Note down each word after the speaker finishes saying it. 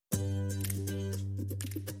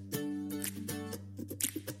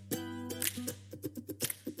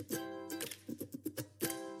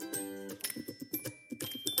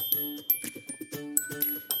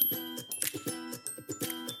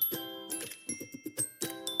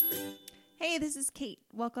Hey, this is Kate.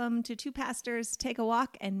 Welcome to Two Pastors Take a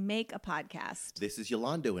Walk and Make a Podcast. This is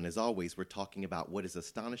Eulando, and as always, we're talking about what is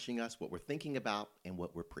astonishing us, what we're thinking about, and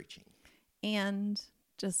what we're preaching. And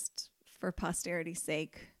just for posterity's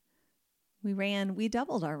sake, we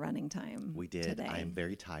doubled our running time. We did. Today. I am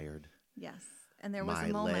very tired. Yes. And there was a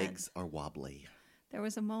moment. My legs are wobbly. There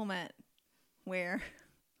was a moment where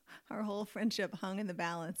our whole friendship hung in the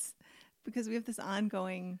balance because I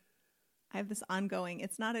have this ongoing,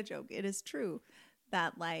 it's not a joke, it is true,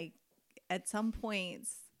 that like at some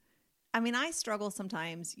points, I mean, I struggle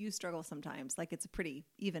sometimes, you struggle sometimes, like it's a pretty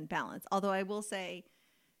even balance. Although I will say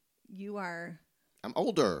I'm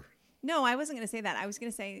older. No, I wasn't going to say that. I was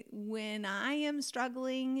going to say when I am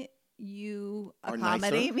struggling, you Are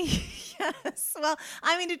accommodate nicer? me. Yes. Well,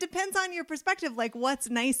 I mean, it depends on your perspective, like what's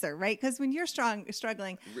nicer, right? Because when you're struggling,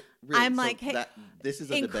 Really, I'm so like, hey, this is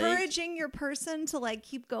a encouraging debate. your person to like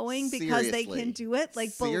keep going because they can do it,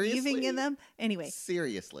 like believing Seriously? in them. Anyway,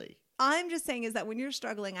 Seriously. I'm just saying is that when you're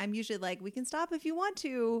struggling, I'm usually like, we can stop if you want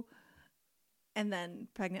to, and then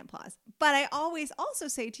pregnant pause. But I always also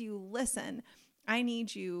say to you, listen, I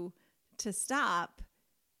need you to stop.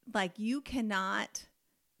 Like you cannot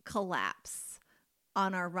collapse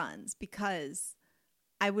on our runs because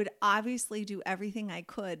I would obviously do everything I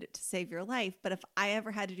could to save your life. But if I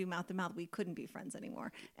ever had to do mouth to mouth, we couldn't be friends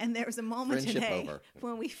anymore. And there was a moment Friendship today over.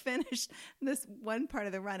 when we finished this one part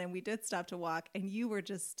of the run and we did stop to walk and you were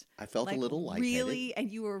just I felt like a little lightheaded. really, and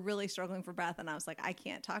you were really struggling for breath. And I was like, I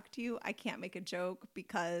can't talk to you. I can't make a joke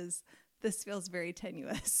because this feels very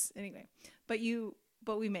tenuous. Anyway, but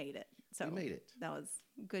we made it. So We made it. That was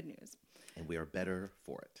good news. And we are better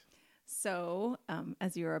for it. So,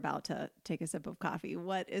 as you were about to take a sip of coffee,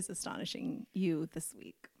 what is astonishing you this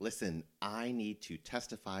week? Listen, I need to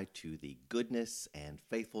testify to the goodness and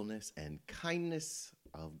faithfulness and kindness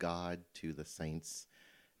of God to the saints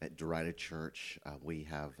at Wright Church. We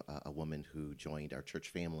have a woman who joined our church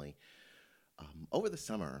family over the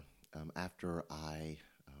summer after I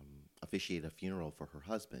officiated a funeral for her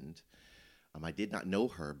husband. I did not know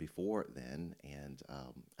her before then, and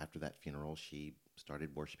after that funeral, she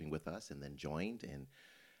started worshiping with us and then joined. And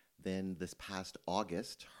then this past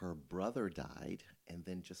August, her brother died, and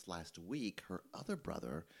then just last week, her other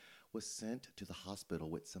brother was sent to the hospital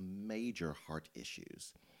with some major heart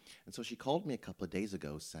issues. And so she called me a couple of days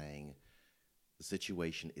ago saying, the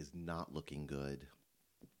situation is not looking good.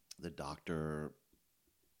 The doctor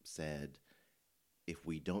said, if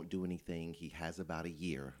we don't do anything, he has about a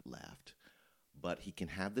year left. But he can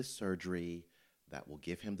have this surgery that will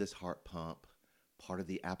give him this heart pump. Part of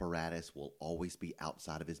the apparatus will always be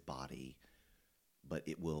outside of his body, but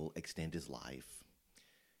it will extend his life.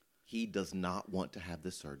 He does not want to have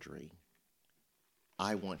the surgery.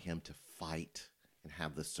 I want him to fight and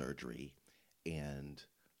have the surgery, and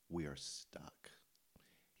we are stuck.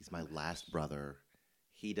 He's my last brother.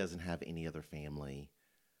 He doesn't have any other family.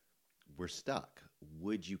 We're stuck.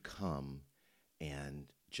 Would you come and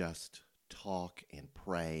just talk and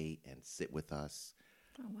pray and sit with us?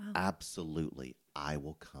 Oh, wow. Absolutely, I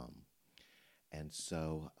will come. And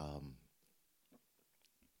so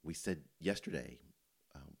we said yesterday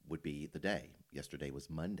would be the day. Yesterday was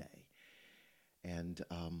Monday. And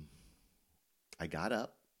I got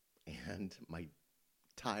up and my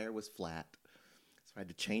tire was flat. So I had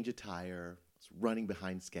to change a tire. I was running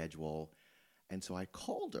behind schedule. And so I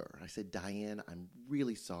called her. I said, Diane, I'm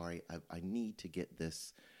really sorry. I need to get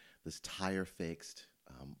this tire fixed,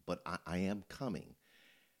 but I am coming.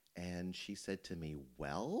 And she said to me,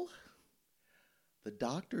 well, the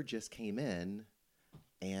doctor just came in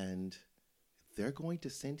and they're going to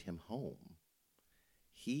send him home.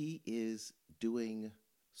 He is doing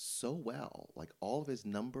so well. Like all of his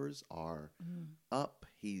numbers are up.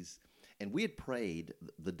 And we had prayed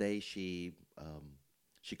the day she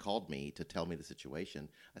called me to tell me the situation.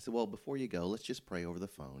 I said, well, before you go, let's just pray over the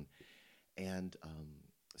phone. And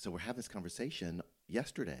so we're having this conversation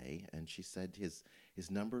yesterday, and she said his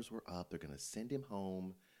numbers were up. They're going to send him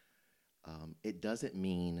home. It doesn't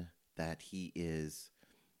mean that he is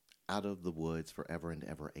out of the woods forever and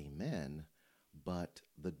ever, amen, but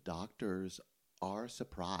the doctors are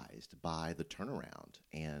surprised by the turnaround,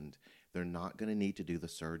 and they're not going to need to do the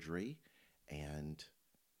surgery, and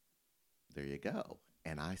there you go.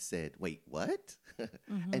 And I said, wait, what?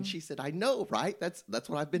 Mm-hmm. And she said, I know, right? That's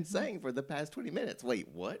what I've been saying for the past 20 minutes. Wait,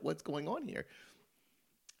 what? What's going on here?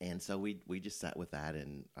 And so we just sat with that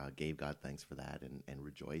and gave God thanks for that and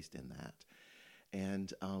rejoiced in that.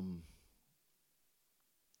 And,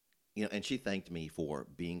 and she thanked me for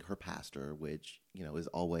being her pastor, which, is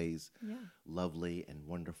always lovely and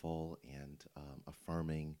wonderful and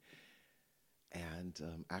affirming.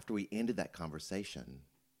 And after we ended that conversation,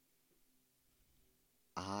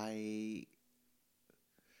 I,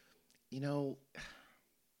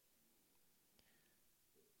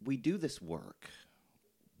 we do this work.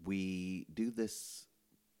 We do this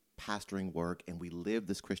pastoring work, and we live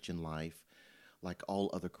this Christian life like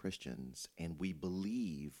all other Christians, and we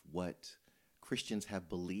believe what Christians have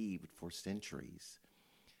believed for centuries.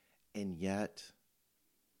 And yet,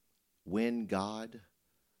 when God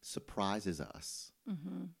surprises us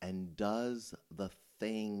and does the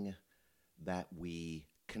thing that we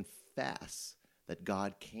confess that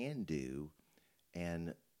God can do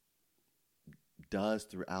and does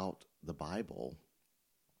throughout the Bible,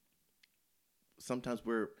 sometimes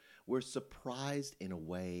we're surprised in a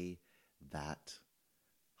way that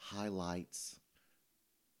highlights,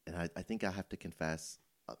 and I think I have to confess,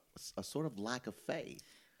 a sort of lack of faith.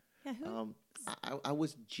 Yeah, I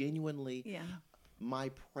was genuinely, yeah. my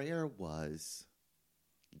prayer was,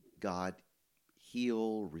 God,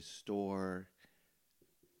 heal, restore,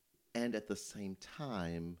 and at the same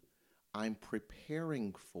time, I'm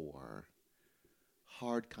preparing for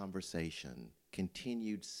hard conversation,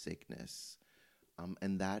 continued sickness,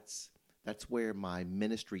 and that's where my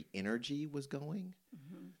ministry energy was going.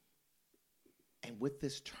 Mm-hmm. And with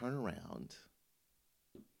this turnaround,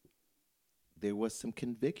 there was some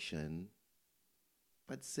conviction,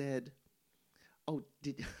 but said, "Oh,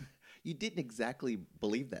 you didn't exactly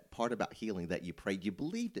believe that part about healing that you prayed. You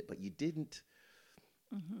believed it, but you didn't.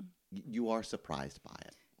 Mm-hmm. You are surprised by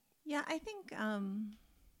it." Yeah, I think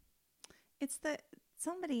it's that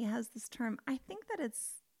somebody has this term. I think that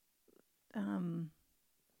it's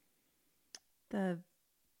the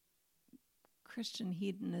Christian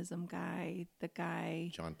hedonism guy, the guy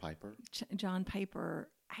John Piper. John Piper.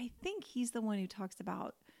 I think he's the one who talks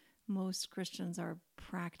about most Christians are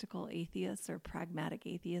practical atheists or pragmatic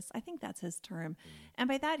atheists. I think that's his term. And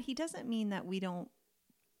by that, he doesn't mean that we don't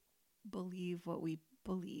believe what we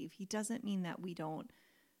believe. He doesn't mean that we don't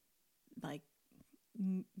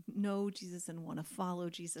know Jesus and want to follow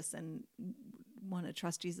Jesus and want to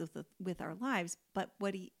trust Jesus with our lives. But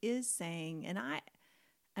what he is saying, and I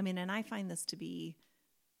find this to be,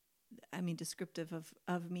 descriptive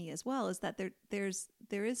of me as well, is that there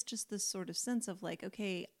is just this sort of sense of like,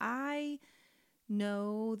 okay, I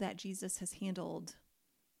know that Jesus has handled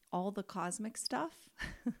all the cosmic stuff.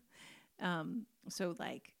 So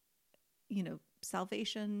like,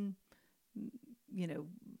 salvation,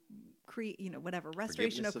 whatever,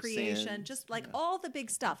 restoration of creation, sin. just like all the big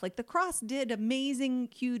stuff. Like the cross did amazing,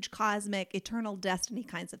 huge, cosmic, eternal destiny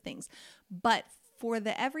kinds of things. But for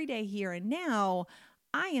the everyday here and now,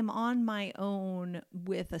 I am on my own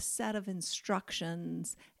with a set of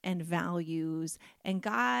instructions and values, and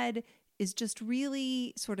God is just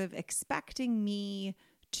really sort of expecting me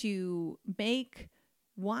to make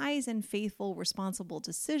wise and faithful, responsible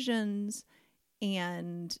decisions.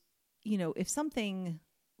 And, if something,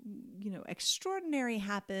 extraordinary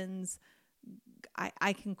happens,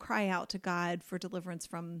 I can cry out to God for deliverance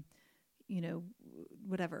from,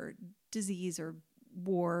 whatever disease or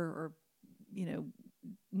war or,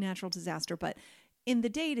 natural disaster. But in the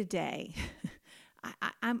day to day,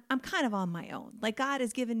 I'm kind of on my own. Like God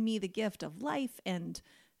has given me the gift of life, and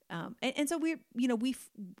so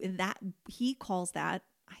he calls that.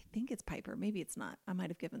 I think it's Piper. Maybe it's not. I might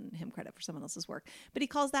have given him credit for someone else's work, but he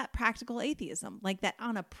calls that practical atheism. Like that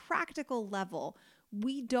on a practical level,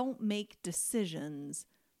 we don't make decisions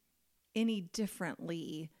any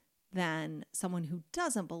differently than someone who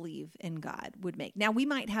doesn't believe in God would make. Now, we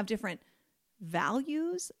might have different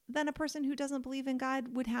values than a person who doesn't believe in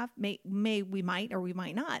God would have. We might or we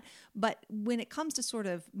might not. But when it comes to sort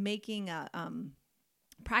of making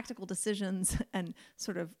practical decisions and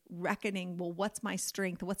sort of reckoning, well, what's my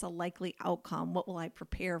strength? What's a likely outcome? What will I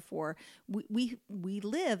prepare for? We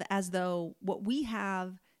live as though what we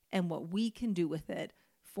have and what we can do with it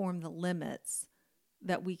form the limits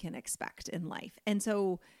that we can expect in life. And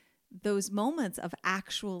so those moments of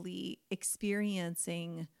actually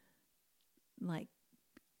experiencing like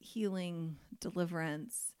healing,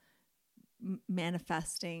 deliverance,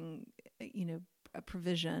 manifesting, a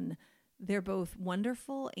provision, they're both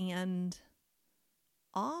wonderful and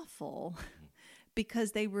awful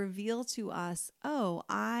because they reveal to us, oh,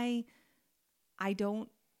 I'm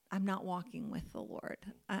not walking with the Lord.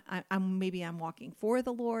 I'm walking for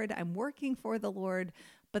the Lord. I'm working for the Lord,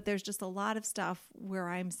 but there's just a lot of stuff where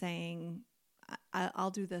I'm saying,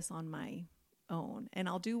 I'll do this on my own, and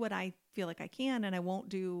I'll do what I feel like I can, and I won't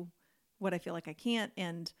do what I feel like I can't.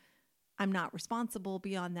 And I'm not responsible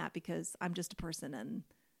beyond that because I'm just a person, and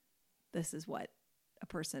this is what a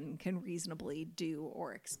person can reasonably do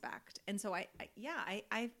or expect. And so I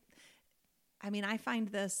mean, I find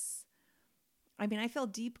this, I mean, I feel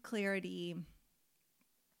deep clarity,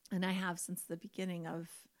 and I have since the beginning of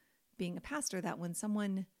being a pastor, that when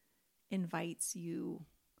someone invites you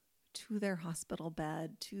to their hospital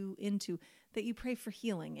bed, that you pray for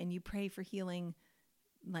healing, and you pray for healing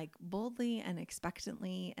like boldly and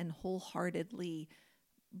expectantly and wholeheartedly,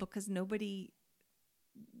 because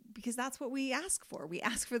that's what we ask for. We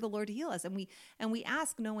ask for the Lord to heal us, and we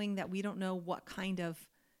ask knowing that we don't know what kind of,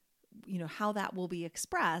 how that will be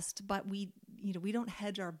expressed, but we don't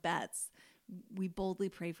hedge our bets. We boldly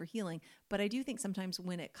pray for healing. But I do think sometimes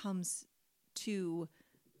when it comes to,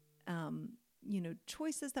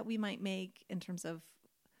 choices that we might make in terms of,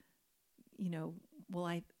 well,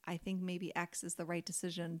 I think maybe X is the right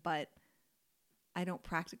decision, but I don't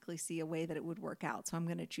practically see a way that it would work out. So I'm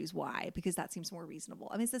going to choose Y because that seems more reasonable.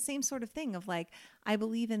 I mean, it's the same sort of thing of like, I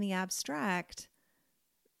believe in the abstract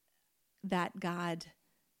that God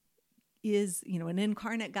is, an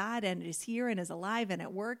incarnate God, and is here and is alive and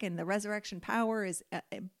at work, and the resurrection power is,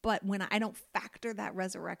 but when I don't factor that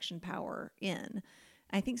resurrection power in,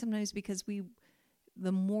 I think sometimes because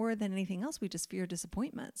the more than anything else, we just fear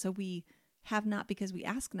disappointment. So we have not because we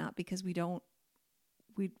ask not, because we don't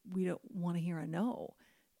want to hear a no,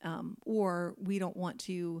 or we don't want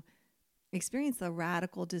to experience the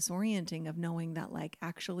radical disorienting of knowing that like,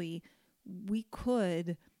 actually we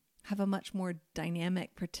could have a much more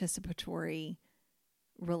dynamic, participatory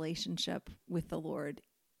relationship with the Lord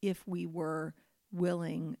if we were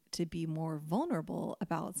willing to be more vulnerable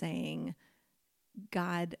about saying,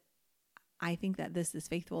 God, I think that this is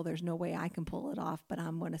faithful. There's no way I can pull it off, but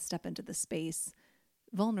I'm going to step into the space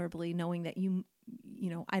vulnerably, knowing that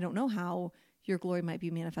I don't know how your glory might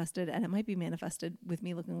be manifested, and it might be manifested with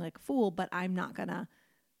me looking like a fool, but I'm not going to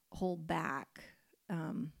hold back.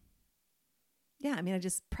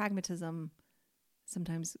 Pragmatism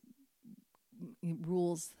sometimes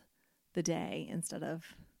rules the day instead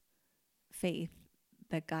of faith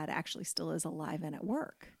that God actually still is alive and at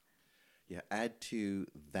work. Yeah, add to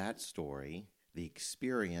that story the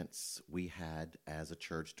experience we had as a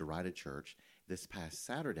church, Derida Church, this past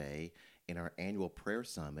Saturday in our annual prayer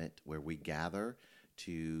summit, where we gather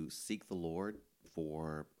to seek the Lord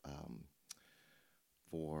for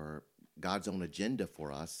God's own agenda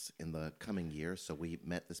for us in the coming year. So we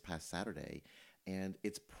met this past Saturday, and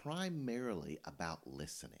it's primarily about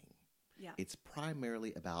listening. Yeah. It's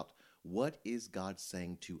primarily about what is God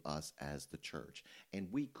saying to us as the church.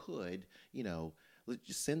 And we could, let's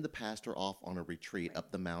just send the pastor off on a retreat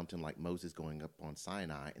up the mountain like Moses going up on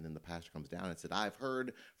Sinai, and then the pastor comes down and said, I've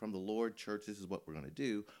heard from the Lord, church, this is what we're going to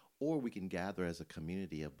do. Or we can gather as a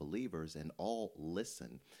community of believers and all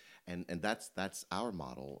listen. And that's our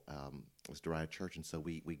model as Derida Church. And so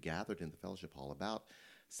we gathered in the fellowship hall, about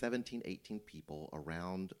 17, 18 people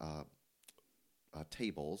around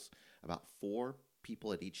tables, about 4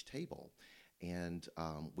 people at each table. And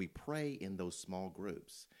we pray in those small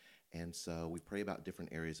groups. And so we pray about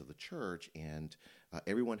different areas of the church, and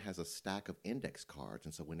everyone has a stack of index cards.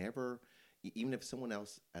 And so even if someone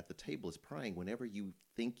else at the table is praying, whenever you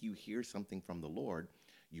think you hear something from the Lord,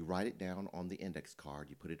 you write it down on the index card,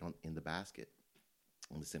 you put it in the basket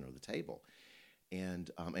on the center of the table. And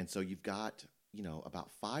so you've got,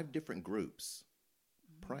 about 5 different groups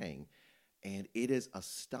praying. And it is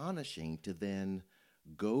astonishing to then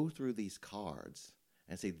go through these cards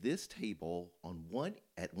and say, this table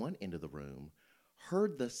at one end of the room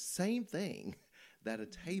heard the same thing that a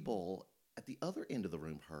table at the other end of the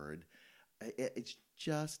room heard. It's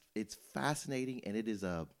fascinating, and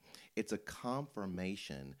it's a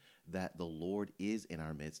confirmation that the Lord is in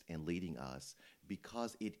our midst and leading us,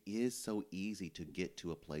 because it is so easy to get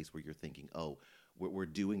to a place where you're thinking, oh, we're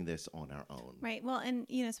doing this on our own. Right. Well, and,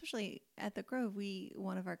 especially at the Grove,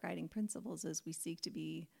 one of our guiding principles is we seek to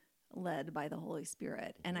be led by the Holy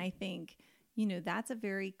Spirit. And I think, that's a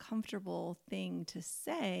very comfortable thing to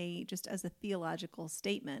say just as a theological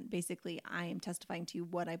statement. Basically, I am testifying to you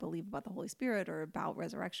what I believe about the Holy Spirit or about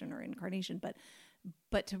resurrection or incarnation,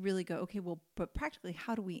 but to really go, okay, well, but practically,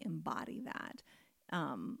 how do we embody that?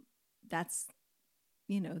 That's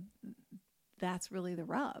really the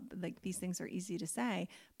rub. Like, these things are easy to say,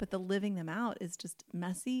 but the living them out is just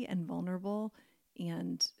messy and vulnerable,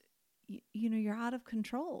 and you're out of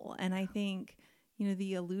control. And I think,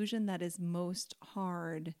 the illusion that is most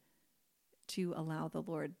hard to allow the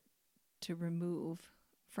Lord to remove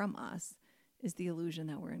from us is the illusion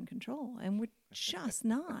that we're in control, and we're just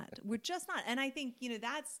not. We're just not. And I think,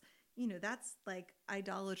 that's like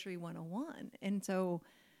idolatry 101. And so,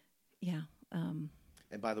 yeah.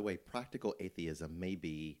 And by the way, practical atheism may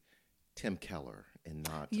be Tim Keller and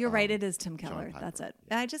not. You're right. It is Tim John Keller. Piper. That's it.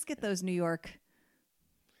 Yeah. I just get those New York.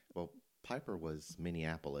 Well, Piper was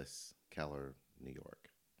Minneapolis, Keller, New York.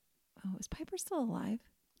 Oh, is Piper still alive?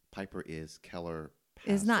 Piper is Keller.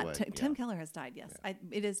 Is not. away. Tim Keller has died. Yes.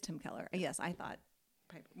 It is Tim Keller. Yes. I thought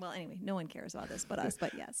Piper. Well, anyway, no one cares about this but us,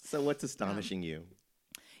 but yes. So what's astonishing you?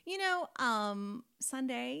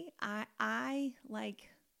 Sunday, I like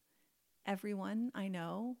everyone I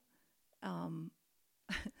know. I'm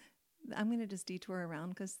going to just detour around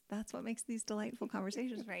because that's what makes these delightful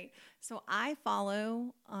conversations, right? So I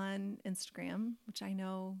follow on Instagram, which I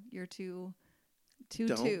know you're too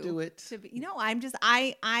Don't do it. to be,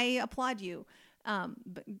 I applaud you.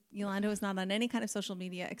 But Eulando is not on any kind of social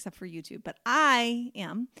media except for YouTube, but I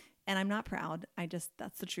am, and I'm not proud.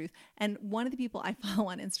 That's the truth. And one of the people I follow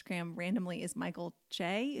on Instagram randomly is Michael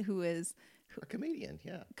Che, who is A comedian,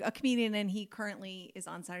 yeah. a comedian, and he currently is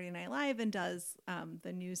on Saturday Night Live and does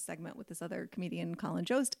the news segment with this other comedian, Colin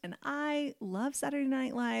Jost. And I love Saturday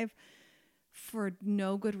Night Live for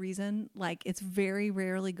no good reason. Like, it's very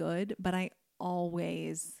rarely good, but I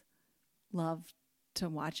always love to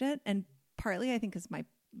watch it. And partly I think is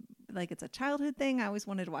it's a childhood thing. I always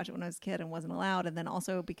wanted to watch it when I was a kid and wasn't allowed. And then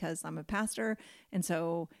also because I'm a pastor. And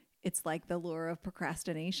so it's like the lure of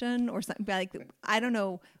procrastination or something. Like, I don't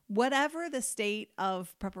know, whatever the state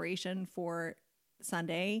of preparation for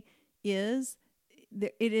Sunday is,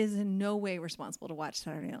 it is in no way responsible to watch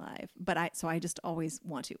Saturday Night Live. But I just always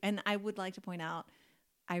want to. And I would like to point out,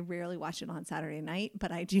 I rarely watch it on Saturday night,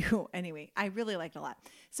 but I do anyway. I really like it a lot.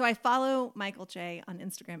 So I follow Michael Che on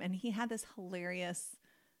Instagram, and he had this hilarious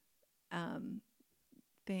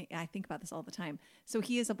thing. I think about this all the time. So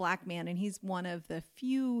he is a Black man, and he's one of the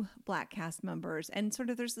few Black cast members. And sort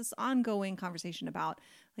of there's this ongoing conversation about,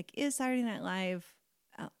 like, is Saturday Night Live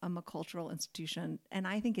a cultural institution? And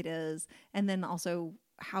I think it is. And then also,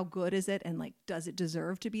 how good is it? And like, does it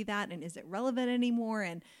deserve to be that? And is it relevant anymore?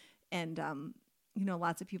 And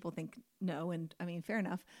lots of people think no, and I mean, fair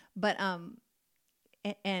enough. But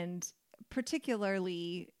and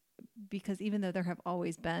particularly because even though there have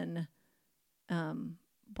always been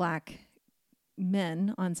Black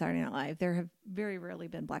men on Saturday Night Live, there have very rarely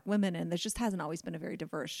been Black women, and there just hasn't always been a very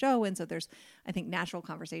diverse show. And so there's, I think, natural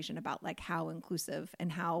conversation about like how inclusive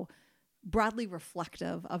and how broadly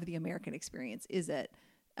reflective of the American experience is it.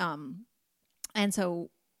 And so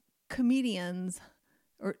comedians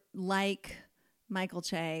or like Michael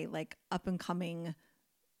Che, like up and coming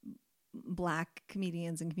Black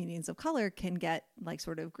comedians and comedians of color, can get like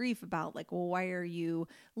sort of grief about like, well, why are you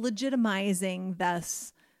legitimizing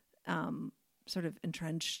this sort of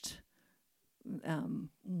entrenched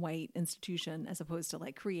white institution as opposed to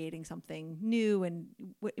like creating something new? And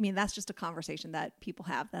I mean, that's just a conversation that people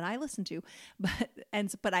have that I listen to,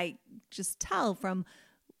 but I just tell from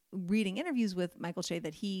reading interviews with Michael Che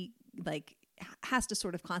that he like has to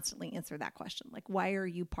sort of constantly answer that question. Like, why are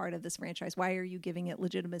you part of this franchise? Why are you giving it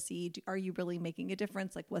legitimacy? Are you really making a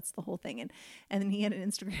difference? Like, what's the whole thing? And then he had an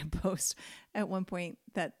Instagram post at one point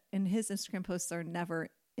that, and his Instagram posts are never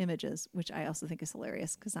images, which I also think is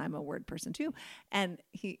hilarious because I'm a word person too. And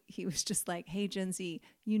he was just like, hey, Gen Z,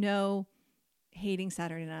 hating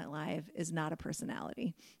Saturday Night Live is not a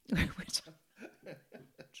personality, which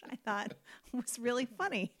I thought was really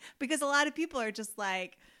funny because a lot of people are just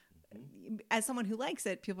like, as someone who likes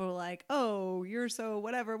it, people are like, oh, you're so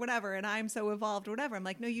whatever, and I'm so evolved, whatever. I'm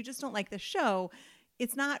like, no, you just don't like the show.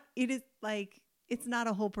 It's not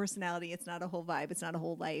a whole personality. It's not a whole vibe. It's not a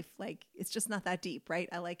whole life. Like, it's just not that deep, right?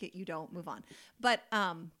 I like it. You don't, move on. But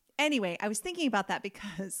anyway, I was thinking about that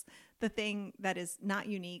because the thing that is not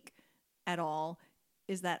unique at all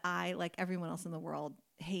is that I, like everyone else in the world,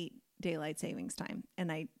 hate daylight savings time. And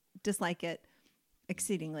I dislike it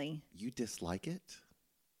exceedingly. You dislike it?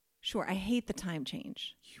 Sure. I hate the time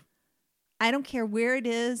change. I don't care where it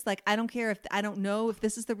is. Like, I don't care if I don't know if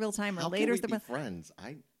this is the real time or later. How can we be friends?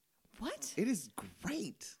 What? It is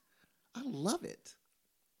great. I love it.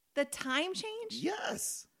 The time change?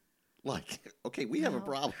 Yes. Like, okay, we have a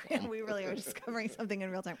problem. We really are discovering something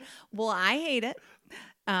in real time. Well, I hate it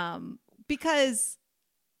because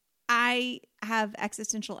I have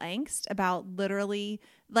existential angst about literally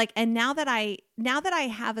like, and now that I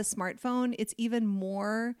have a smartphone, it's even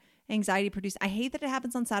more anxiety produced. I hate that it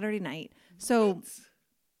happens on Saturday night. So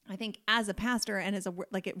I think as a pastor and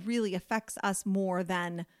it really affects us more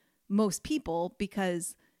than most people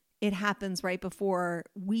because it happens right before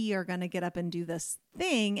we are going to get up and do this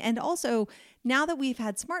thing. And also now that we've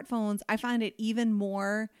had smartphones, I find it even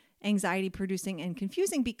more anxiety producing and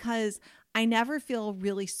confusing because I never feel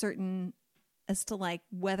really certain as to like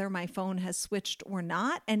whether my phone has switched or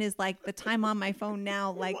not. And is like the time on my phone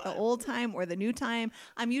now like the old time or the new time?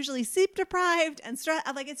 I'm usually sleep deprived and stressed.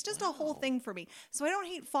 Like it's just a whole thing for me. So I don't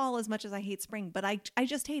hate fall as much as I hate spring, but I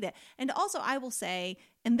just hate it. And also I will say,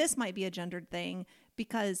 and this might be a gendered thing,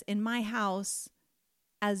 because in my house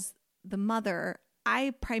as the mother,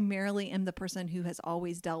 I primarily am the person who has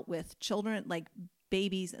always dealt with children, like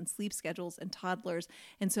babies and sleep schedules and toddlers.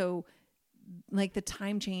 And so like the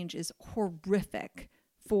time change is horrific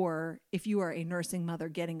for if you are a nursing mother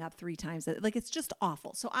getting up 3 times. Like it's just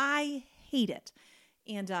awful. So I hate it.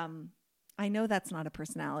 And I know that's not a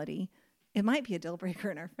personality. It might be a deal breaker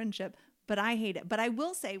in our friendship, but I hate it. But I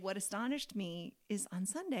will say what astonished me is on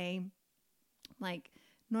Sunday, like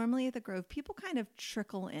normally at the Grove, people kind of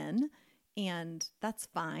trickle in and that's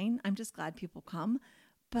fine. I'm just glad people come.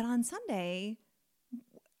 But on Sunday,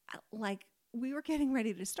 like we were getting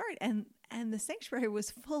ready to start and the sanctuary was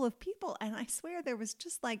full of people. And I swear there was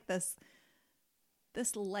just like this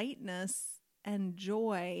lightness and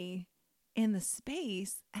joy in the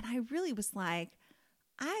space. And I really was like,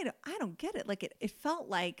 I don't get it. Like it felt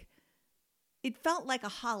like a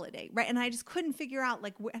holiday, right? And I just couldn't figure out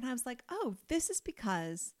like, and I was like, oh, this is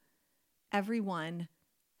because everyone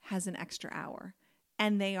has an extra hour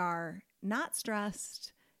and they are not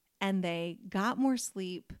stressed and they got more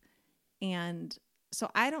sleep. And so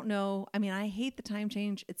I don't know. I mean, I hate the time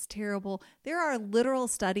change. It's terrible. There are literal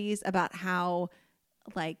studies about how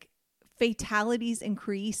like fatalities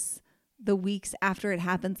increase the weeks after it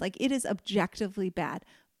happens. Like it is objectively bad.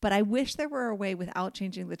 But I wish there were a way without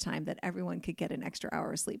changing the time that everyone could get an extra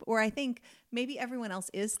hour of sleep. Or I think maybe everyone else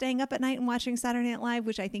is staying up at night and watching Saturday Night Live,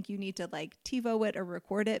 which I think you need to like TiVo it or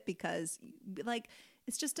record it because like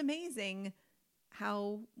it's just amazing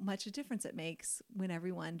how much a difference it makes when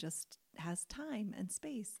everyone just has time and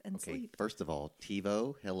space and sleep. First of all,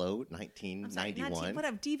 TiVo, hello, 1991.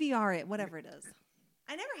 Whatever, DVR it, whatever it is.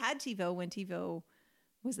 I never had TiVo when TiVo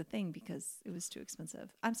was a thing because it was too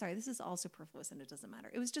expensive. I'm sorry, this is all superfluous and it doesn't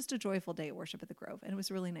matter. It was just a joyful day at worship at the Grove, and it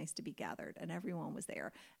was really nice to be gathered, and everyone was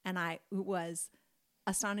there. And it was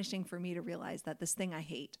astonishing for me to realize that this thing I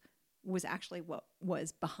hate was actually what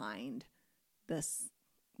was behind this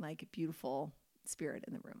like beautiful spirit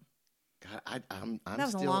in the room. God, that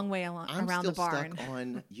was a long way around the barn. Stuck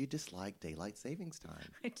on you dislike daylight savings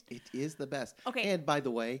time. Right. It is the best. Okay. And by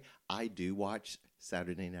the way, I do watch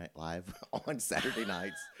Saturday Night Live on Saturday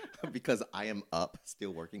nights because I am up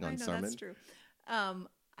still working on sermon. That's true.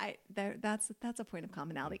 That's a point of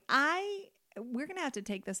commonality. We're gonna have to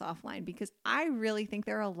take this offline because I really think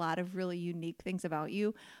there are a lot of really unique things about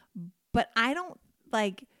you, but I don't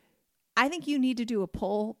like. I think you need to do a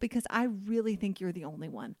poll because I really think you're the only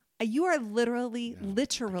one. You are literally,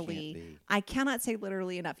 I cannot say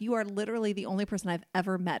literally enough. You are literally the only person I've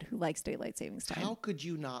ever met who likes daylight savings time. How could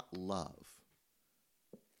you not love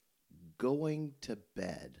going to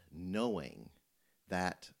bed knowing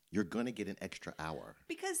that you're going to get an extra hour?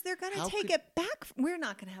 Because they're going to take it back. We're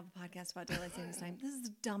not going to have a podcast about daylight savings time. This is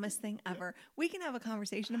the dumbest thing ever. We can have a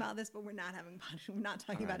conversation about this, but we're not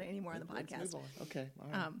talking about it anymore on the podcast. Let's move on. Okay. All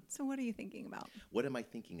right. So what are you thinking about? What am I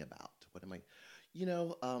thinking about?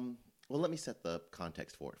 Well, let me set the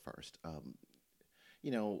context for it first.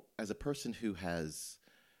 As a person who has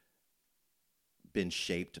been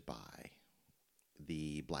shaped by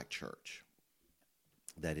the Black church,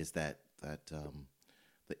 that is the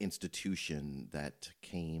institution that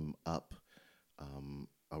came up,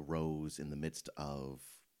 arose in the midst of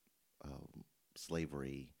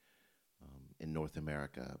slavery in North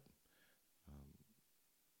America.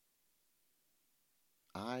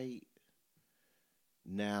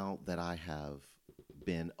 Now that I have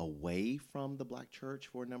been away from the Black church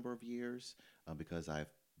for a number of years, because I've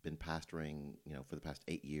been pastoring, for the past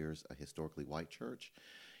 8 years, a historically white church,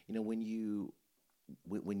 when you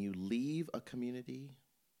leave a community,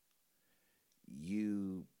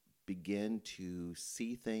 you begin to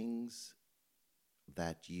see things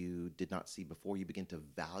that you did not see before. You begin to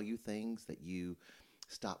value things that you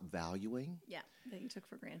stopped valuing. Yeah, that you took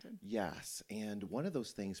for granted. Yes, and one of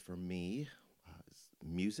those things for me is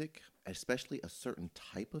music, especially a certain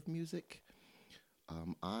type of music.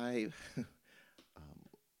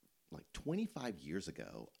 Like 25 years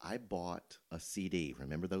ago, I bought a CD.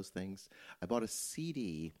 Remember those things? I bought a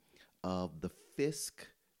CD of the Fisk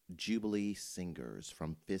Jubilee Singers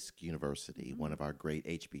from Fisk University, one of our great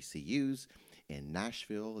HBCUs in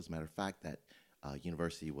Nashville. As a matter of fact, that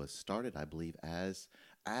university was started, I believe, as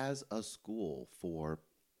a school for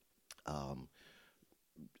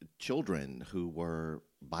children who were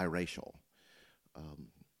biracial.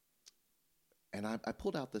 And I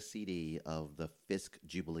pulled out the CD of the Fisk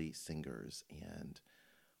Jubilee Singers, and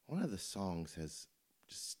one of the songs has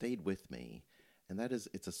just stayed with me, and that is,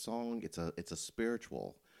 it's a song, it's a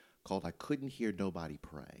spiritual called "I Couldn't Hear Nobody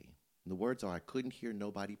Pray." And the words are, "I couldn't hear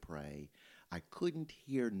nobody pray. I couldn't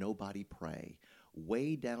hear nobody pray.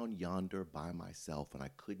 Way down yonder by myself, and I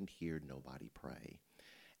couldn't hear nobody pray."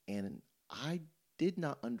 And I did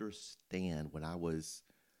not understand when I was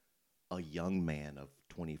a young man of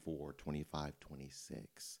 24, 25,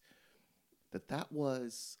 26, that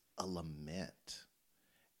was a lament.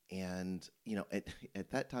 And,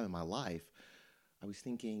 at that time in my life, I was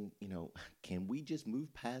thinking, can we just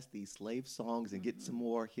move past these slave songs and get some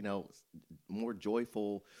more, more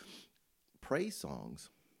joyful praise songs?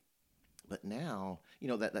 But now,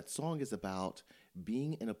 that song is about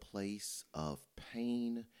being in a place of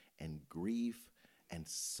pain and grief and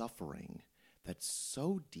suffering that's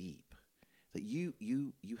so deep that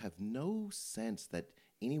you have no sense that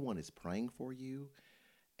anyone is praying for you,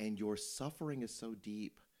 and your suffering is so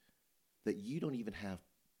deep that you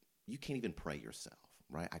can't even pray yourself,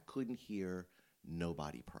 right? I couldn't hear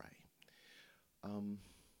nobody pray.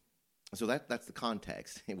 So that's the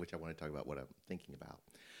context in which I want to talk about what I'm thinking about.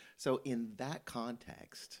 So in that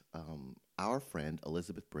context, our friend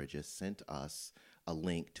Elizabeth Bridges sent us a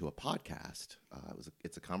link to a podcast.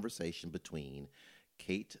 It's a conversation between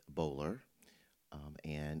Kate Bowler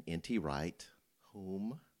and N.T. Wright,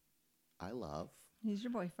 whom I love. He's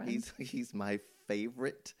your boyfriend. He's my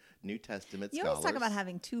favorite New Testament You scholars. always talk about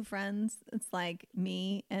having two friends. It's like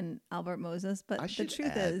me and Albert Moses, but the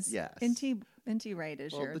truth is, yes. N.T. Wright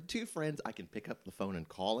is your... the two friends I can pick up the phone and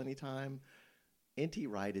call anytime. N.T.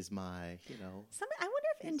 Wright is my, I wonder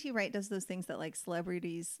if N.T. Wright does those things that like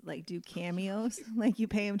celebrities like do cameos. Like you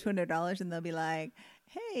pay him $200 and they'll be like,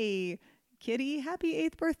 "Hey, Kitty, happy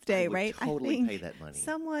 8th birthday!" I would right? totally pay that money.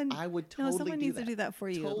 I would totally. Someone needs to do that for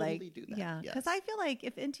you. Totally do that. Yeah, yes. because I feel like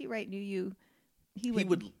if N.T. Wright knew you, he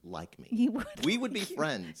would like me. He would. We would be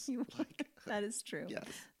friends. That is true. Yes,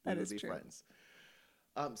 that we is would be true. friends.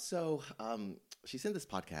 So she sent this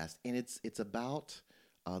podcast, and it's about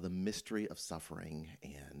the mystery of suffering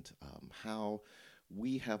and how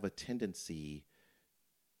we have a tendency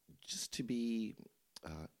just to be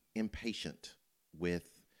impatient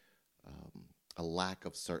with a lack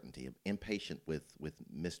of certainty, impatient with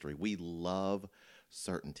mystery. We love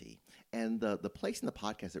certainty. And the place in the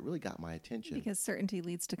podcast that really got my attention. Because certainty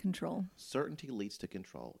leads to control. Certainty leads to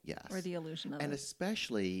control, yes. Or the illusion of it. And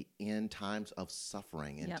especially in times of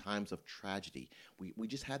suffering, in times of tragedy, we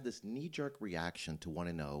just have this knee-jerk reaction to want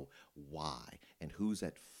to know why and who's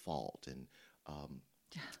at fault. And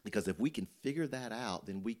because if we can figure that out,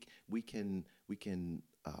 then we can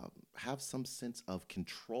have some sense of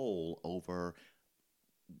control over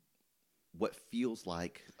what feels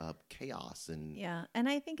like chaos. And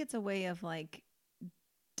I think it's a way of like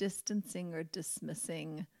distancing or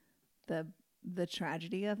dismissing the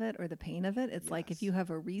tragedy of it or the pain of it. It's like if you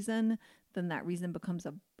have a reason, then that reason becomes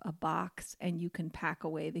a box, and you can pack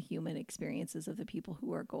away the human experiences of the people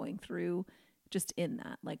who are going through just in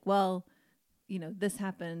that. Like, well, this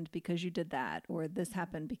happened because you did that, or this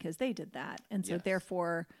happened because they did that. And so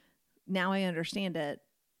therefore now I understand it,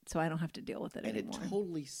 so I don't have to deal with it anymore. And it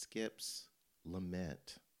totally skips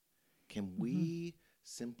lament. Can we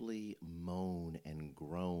simply moan and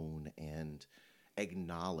groan and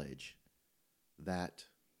acknowledge that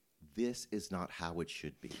this is not how it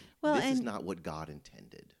should be? This is not what God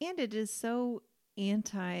intended. And it is so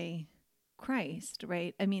anti-Christ,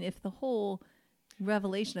 right? I mean, if the whole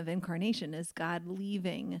revelation of incarnation is God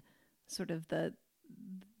leaving sort of the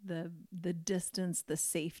distance, the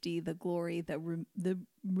safety, the glory, the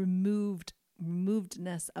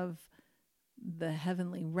removedness of the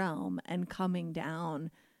heavenly realm, and coming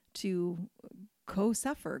down to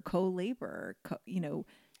co-suffer, co-labor,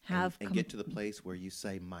 have and get to the place where you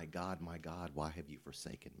say, my God, why have you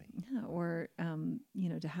forsaken me?" Yeah, or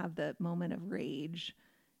to have the moment of rage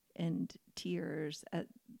and tears at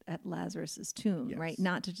Lazarus's tomb, right?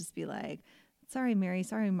 Not to just be like, "Sorry, Mary,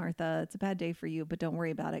 sorry, Martha, it's a bad day for you, but don't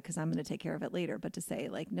worry about it because I'm going to take care of it later." But to say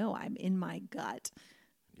like, "No, I'm in my gut.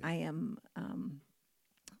 I am,"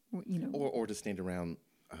 Or to stand around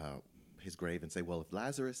his grave and say, "Well, if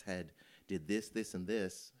Lazarus had did this, and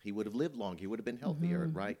this, he would have lived long. He would have been healthier,"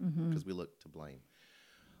 right? Because we look to blame.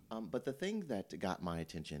 But the thing that got my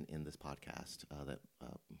attention in this podcast that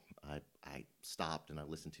I stopped and I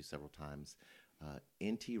listened to several times,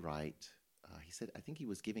 N.T. Wright, he said, I think he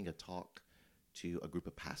was giving a talk to a group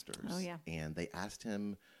of pastors. Oh, yeah. And they asked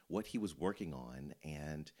him what he was working on.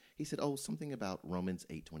 And he said, something about Romans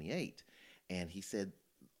 8:28. And he said,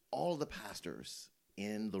 all of the pastors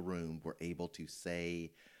in the room were able to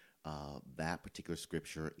say that particular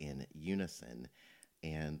scripture in unison.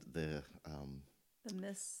 And the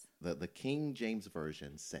King James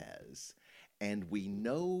Version says, "And we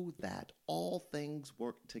know that all things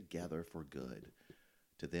work together for good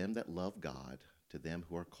to them that love God, to them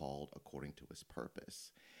who are called according to his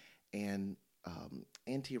purpose." And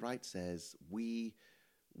N.T. Wright says we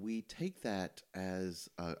take that as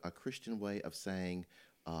a Christian way of saying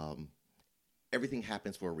everything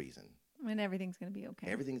happens for a reason. And everything's going to be okay.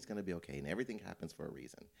 Everything's going to be okay, and everything happens for a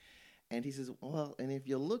reason. And he says, well, and if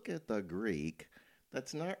you look at the Greek,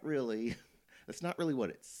 that's not really what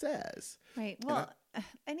it says. Right. Well,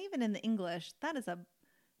 and even in the English, that is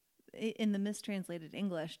in the mistranslated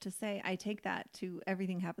English, to say, I take that to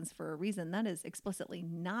everything happens for a reason, that is explicitly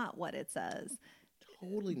not what it says.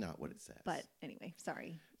 Totally not what it says. But anyway,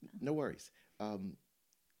 sorry. No worries.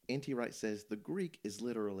 N.T. Wright says the Greek is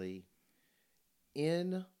literally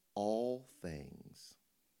in all things.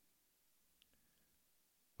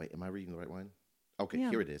 Wait, am I reading the right one? Okay, yeah.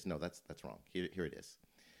 Here it is. No, that's wrong. Here it is.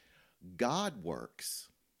 God works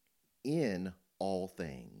in all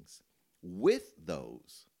things with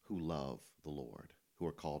those who love the Lord, who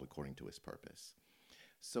are called according to his purpose.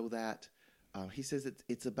 So that he says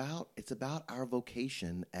it's about our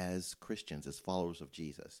vocation as Christians, as followers of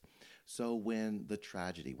Jesus. So when the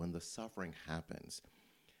tragedy, when the suffering happens,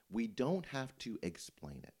 we don't have to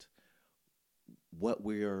explain it. What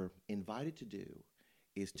we're invited to do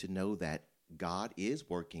is to know that God is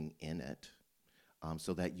working in it,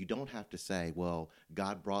 so that you don't have to say, well,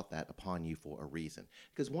 God brought that upon you for a reason.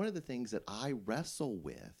 Because one of the things that I wrestle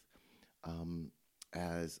with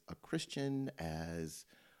as a Christian, as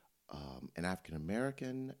an African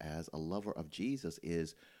American, as a lover of Jesus,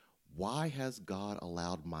 is why has God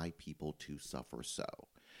allowed my people to suffer so?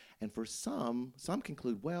 And for some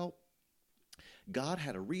conclude, well, God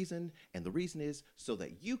had a reason, and the reason is so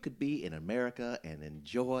that you could be in America and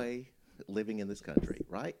enjoy living in this country,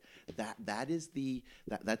 right?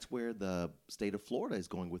 That's where the state of Florida is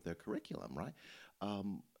going with their curriculum, right?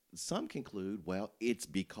 Some conclude, well, it's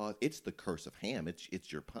because it's the curse of Ham.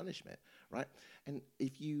 It's your punishment, right? And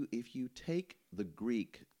if you take the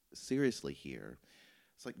Greek seriously here,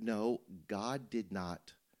 it's like, no, God did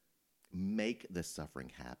not make this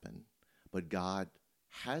suffering happen, but God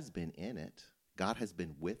has been in it. God has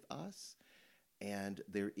been with us, and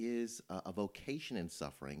there is a vocation in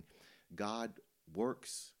suffering. God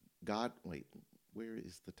works. Wait, where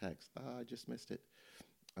is the text? I just missed it.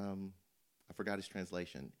 I forgot his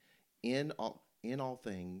translation. In all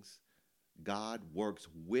things, God works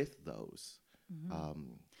with those.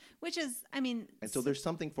 Mm-hmm. Which is, I mean... And so there's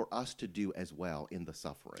something for us to do as well in the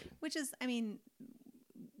suffering. Which is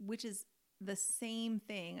the same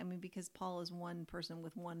thing. I mean, because Paul is one person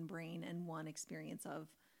with one brain and one experience of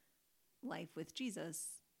life with Jesus.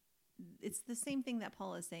 It's the same thing that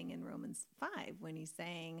Paul is saying in Romans 5 when he's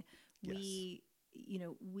saying yes. we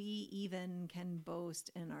even can boast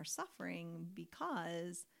in our suffering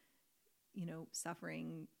because,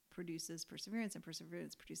 suffering produces perseverance, and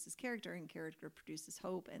perseverance produces character, and character produces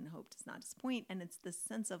hope, and hope does not disappoint. And it's this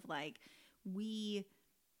sense of like, we,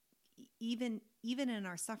 even in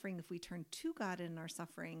our suffering, if we turn to God in our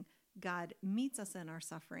suffering, God meets us in our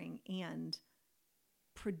suffering and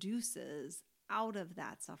produces out of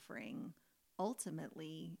that suffering,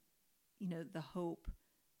 ultimately, the hope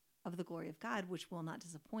of the glory of God, which will not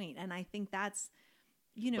disappoint. And I think that's,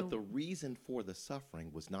 But the reason for the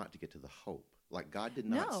suffering was not to get to the hope. Like God did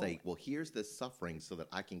not say, well, here's this suffering so that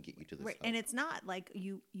I can get you to this hope. And it's not like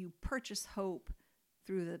you purchase hope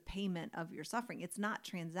through the payment of your suffering. It's not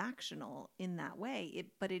transactional in that way.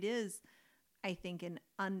 But it is, I think,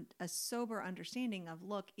 a sober understanding of,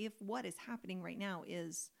 look, if what is happening right now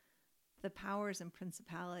is the powers and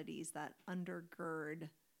principalities that undergird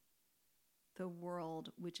the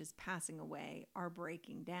world which is passing away are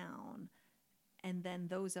breaking down, and then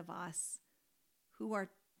those of us who are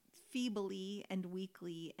feebly and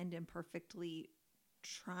weakly and imperfectly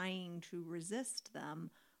trying to resist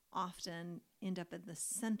them often end up in the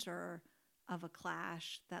center of a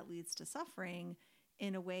clash that leads to suffering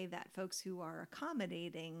in a way that folks who are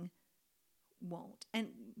accommodating won't. And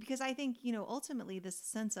because I think, ultimately this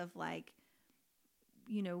sense of like,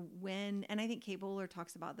 and I think Kate Bowler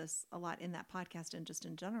talks about this a lot in that podcast and just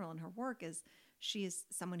in general in her work, is she is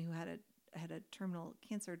someone who had a terminal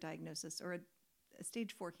cancer diagnosis, or a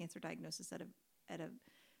stage 4 cancer diagnosis at a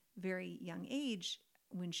very young age,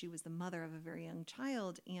 when she was the mother of a very young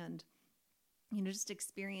child, and just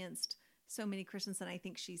experienced so many Christians. And I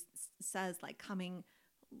think she says, like, coming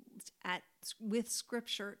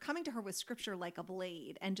to her with scripture like a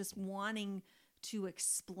blade, and just wanting to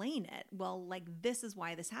explain it. Well, like, this is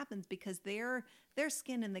why this happens, because their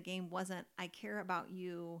skin in the game wasn't, I care about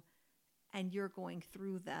you and you're going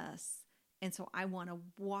through this, and so I want to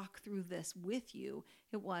walk through this with you.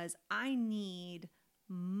 It was, I need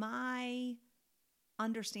my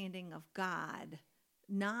understanding of God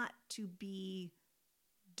not to be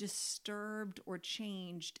disturbed or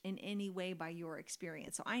changed in any way by your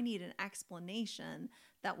experience. So I need an explanation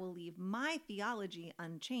that will leave my theology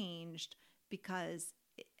unchanged, because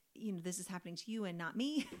this is happening to you and not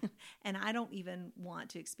me. And I don't even want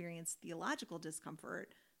to experience theological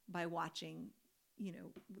discomfort by watching,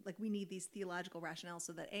 like, we need these theological rationales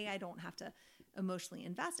so that A, I don't have to emotionally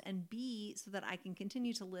invest, and B, so that I can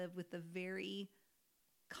continue to live with the very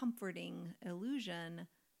comforting illusion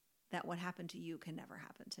that what happened to you can never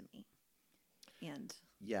happen to me. And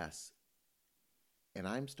yes. And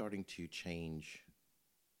I'm starting to change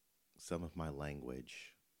some of my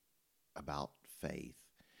language about faith,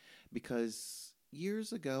 because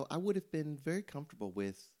years ago I would have been very comfortable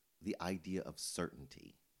with the idea of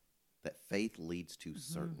certainty, that faith leads to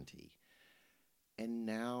certainty. And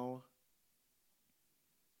now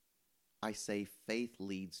I say faith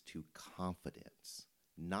leads to confidence,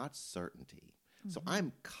 not certainty. So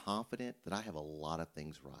I'm confident that I have a lot of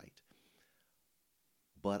things right,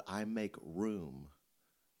 but I make room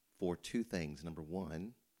for two things. Number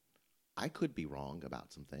one, I could be wrong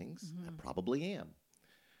about some things. I probably am,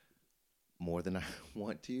 more than I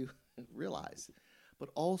want to realize. But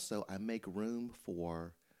also I make room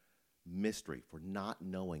for mystery, for not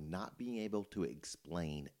knowing, not being able to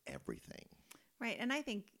explain everything. Right. And I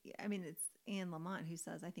think, it's Anne Lamott who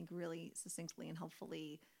says, I think really succinctly and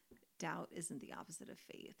helpfully, doubt isn't the opposite of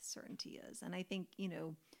faith, certainty is. And I think,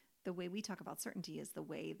 the way we talk about certainty is the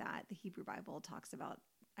way that the Hebrew Bible talks about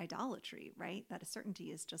idolatry, right? That a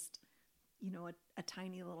certainty is just, a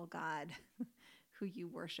tiny little God who you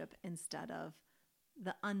worship, instead of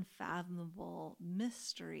the unfathomable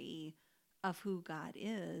mystery of who God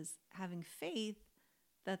is, having faith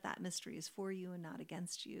that that mystery is for you and not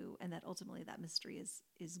against you, and that ultimately that mystery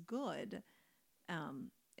is good, and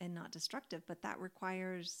not destructive. But that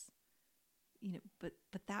requires, but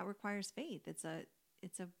that requires faith. It's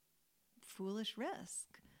a foolish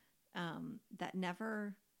risk that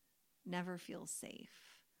never feels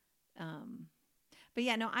safe. But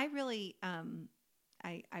yeah, no, I really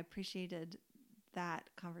I appreciated that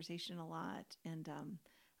conversation a lot, and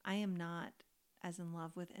I am not as in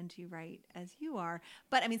love with N.T. Wright as you are,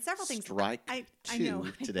 but several things. Strike I two know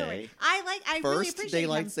today. I First, really appreciate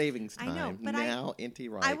daylight him. savings time. I know, but now N.T.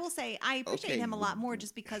 Wright. I will say I appreciate Okay. him a lot more,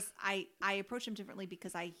 just because I approach him differently,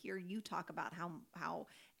 because I hear you talk about how,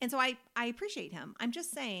 and so I appreciate him. I'm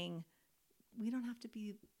just saying we don't have to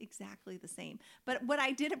be exactly the same. But what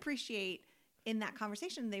I did appreciate in that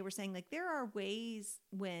conversation, they were saying, like, there are ways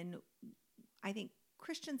when I think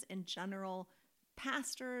Christians in general,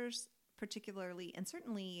 pastors particularly, and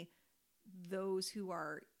certainly those who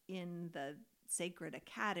are in the sacred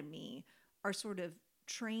academy, are sort of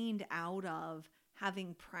trained out of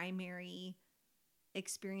having primary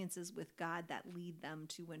experiences with God that lead them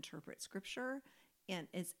to interpret scripture. And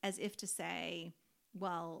it's as if to say,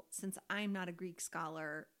 well, since I'm not a Greek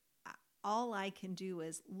scholar, all I can do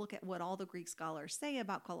is look at what all the Greek scholars say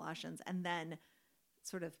about Colossians, and then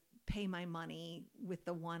sort of pay my money with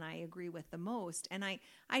the one I agree with the most. And I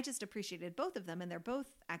just appreciated both of them, and they're both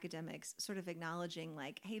academics, sort of acknowledging,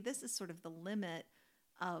 like, hey, this is sort of the limit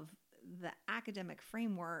of the academic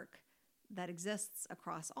framework that exists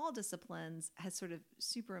across all disciplines, has sort of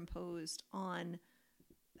superimposed on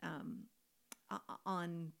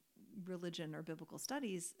religion or biblical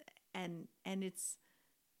studies, and it's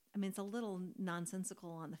it's a little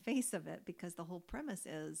nonsensical on the face of it, because the whole premise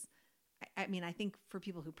is, I think for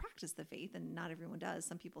people who practice the faith, and not everyone does,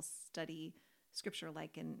 some people study scripture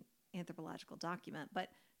like an anthropological document, but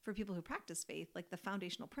for people who practice faith, like, the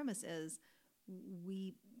foundational premise is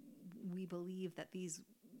we believe that these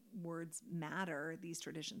words matter, these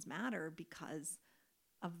traditions matter, because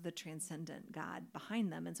of the transcendent God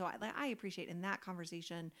behind them. And so I appreciate in that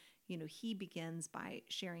conversation, he begins by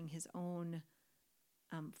sharing his own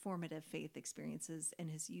formative faith experiences in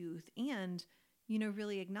his youth, and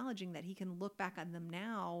really acknowledging that he can look back on them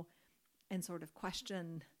now and sort of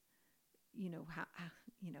question, how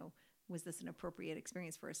was this an appropriate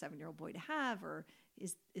experience for a 7-year-old boy to have, or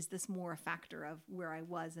is this more a factor of where I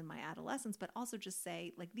was in my adolescence? But also just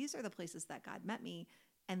say, like, these are the places that God met me,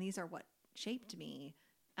 and these are what shaped me.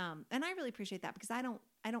 And I really appreciate that, because I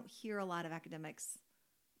don't hear a lot of academics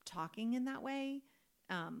talking in that way.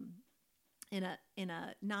 I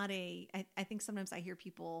think sometimes I hear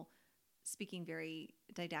people speaking very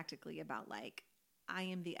didactically about, like, I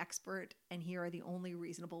am the expert and here are the only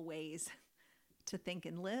reasonable ways to think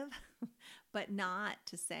and live, but not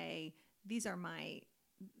to say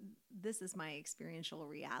this is my experiential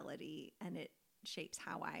reality and it shapes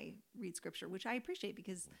how I read scripture, which I appreciate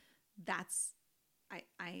because that's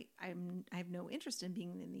I have no interest in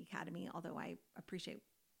being in the academy, although I appreciate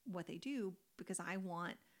what they do because I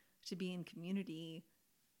want to be in community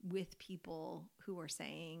with people who are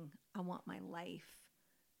saying, I want my life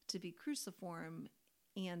to be cruciform.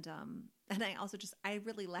 And I also I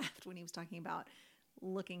really laughed when he was talking about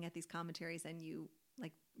looking at these commentaries and you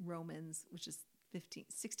like Romans, which is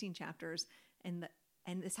 16 chapters. And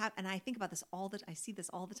I think about this I see this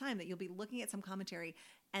all the time, that you'll be looking at some commentary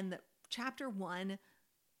and the chapter 1,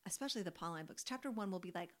 especially the Pauline books, chapter 1 will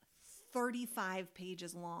be like 35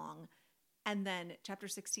 pages long. And then chapter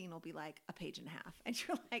 16 will be like a page and a half. And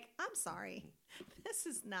you're like, I'm sorry, this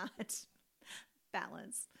is not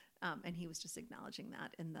balanced. And he was just acknowledging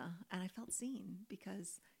that and I felt seen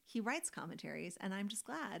because he writes commentaries and I'm just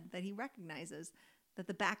glad that he recognizes that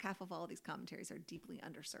the back half of all of these commentaries are deeply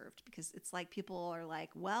underserved because it's like people are like,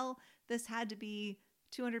 well, this had to be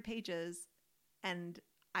 200 pages and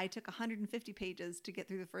I took 150 pages to get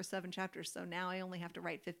through the first 7 chapters. So now I only have to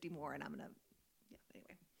write 50 more and I'm going to,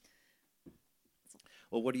 anyway.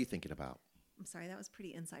 Well, what are you thinking about? I'm sorry, that was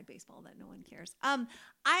pretty inside baseball that no one cares.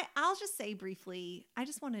 I'll just say briefly, I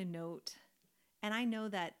just want to note, and I know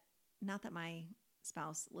that, not that my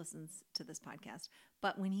spouse listens to this podcast,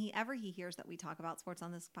 but whenever he hears that we talk about sports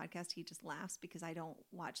on this podcast, he just laughs because I don't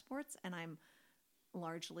watch sports and I'm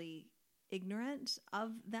largely ignorant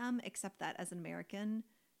of them, except that as an American,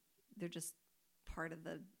 they're just part of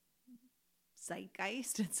the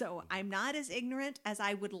zeitgeist. And so I'm not as ignorant as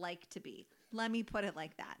I would like to be. Let me put it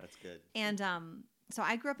like that. That's good. And so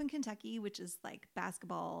I grew up in Kentucky, which is like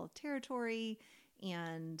basketball territory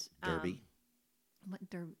and Derby. What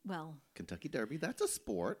Derby? Well, Kentucky Derby. That's a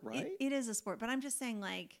sport, right? It is a sport, but I'm just saying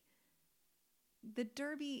like the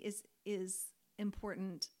Derby is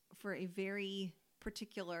important for a very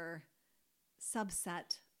particular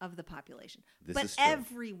subset of the population. But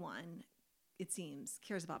everyone, it seems,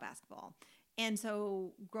 cares about basketball. And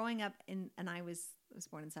so growing up and I was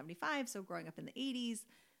born in 75. So growing up in the 80s,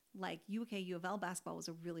 like U of L basketball was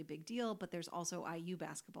a really big deal, but there's also IU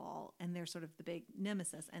basketball and they're sort of the big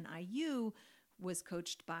nemesis. And IU was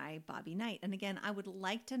coached by Bobby Knight. And again, I would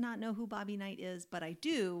like to not know who Bobby Knight is, but I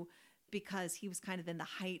do because he was kind of in the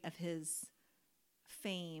height of his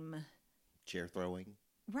fame. Chair throwing.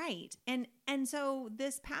 Right. And so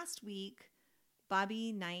this past week,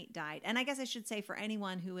 Bobby Knight died. And I guess I should say for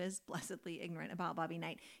anyone who is blessedly ignorant about Bobby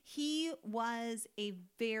Knight, he was a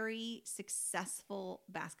very successful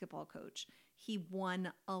basketball coach. He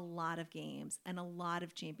won a lot of games and a lot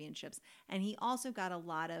of championships. And he also got a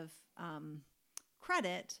lot of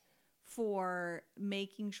credit for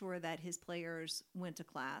making sure that his players went to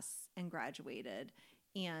class and graduated.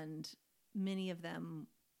 And many of them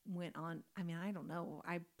went on, I don't know,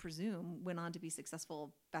 I presume went on to be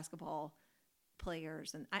successful basketball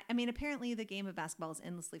players. And I apparently the game of basketball is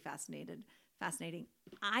endlessly fascinating.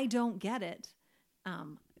 I don't get it.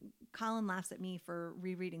 Colin laughs at me for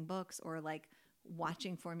rereading books or like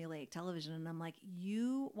watching formulaic television. And I'm like,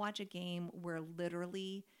 you watch a game where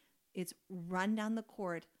literally it's run down the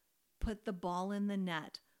court, put the ball in the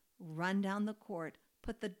net, run down the court,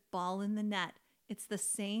 put the ball in the net. It's the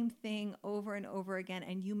same thing over and over again.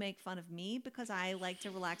 And you make fun of me because I like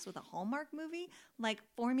to relax with a Hallmark movie. Like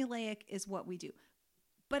formulaic is what we do.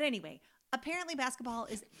 But anyway, apparently basketball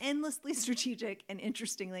is endlessly strategic and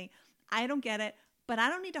interestingly, I don't get it, but I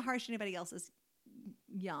don't need to harsh anybody else's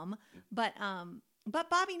yum. But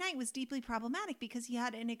Bobby Knight was deeply problematic because he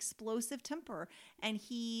had an explosive temper and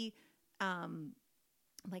he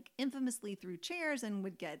like infamously threw chairs and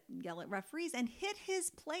would yell at referees and hit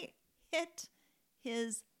his players.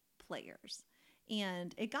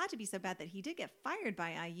 And it got to be so bad that he did get fired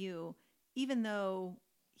by IU, even though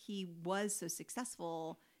he was so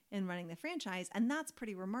successful in running the franchise. And that's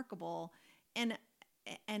pretty remarkable. And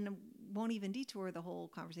won't even detour the whole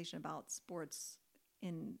conversation about sports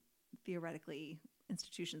in theoretically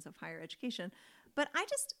institutions of higher education. But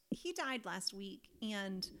he died last week.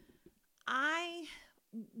 And I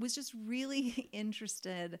was just really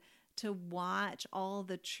interested to watch all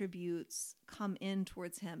the tributes come in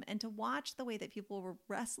towards him and to watch the way that people were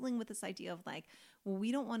wrestling with this idea of like, well,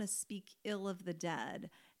 we don't want to speak ill of the dead.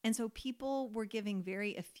 And so people were giving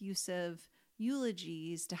very effusive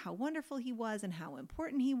eulogies to how wonderful he was and how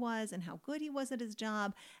important he was and how good he was at his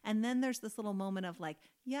job. And then there's this little moment of like,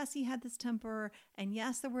 yes, he had this temper. And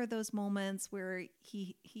yes, there were those moments where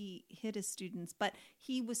he hit his students, but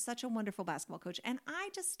he was such a wonderful basketball coach. And I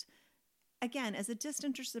just, again, as a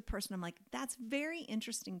disinterested person, I'm like, that's very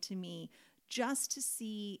interesting to me just to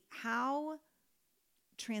see how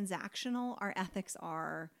transactional our ethics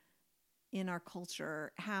are in our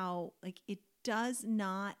culture, how like it does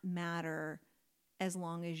not matter as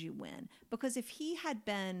long as you win. Because if he had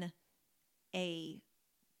been a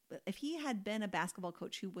basketball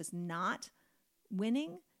coach who was not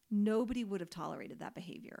winning, nobody would have tolerated that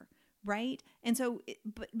behavior, right? And so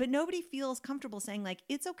but nobody feels comfortable saying like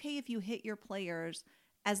it's okay if you hit your players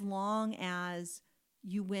as long as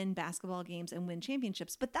you win basketball games and win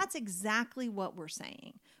championships. But that's exactly what we're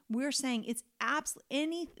saying. We're saying it's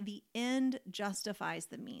absolutely the end justifies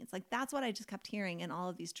the means. Like that's what I just kept hearing in all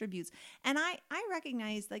of these tributes. And I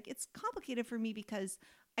recognize like it's complicated for me because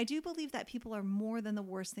I do believe that people are more than the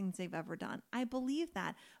worst things they've ever done. I believe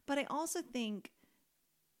that. But I also think,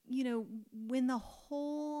 you know, when the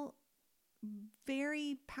whole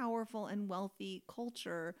very powerful and wealthy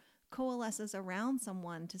culture coalesces around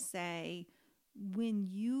someone to say, when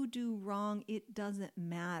you do wrong, it doesn't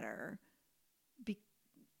matter.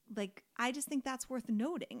 Like, I just think that's worth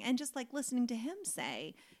noting. And just like listening to him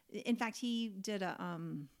say, in fact, he did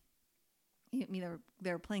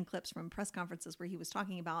they were playing clips from press conferences where he was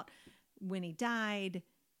talking about when he died,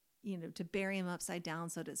 you know, to bury him upside down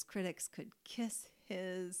so that his critics could kiss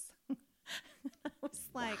his. I was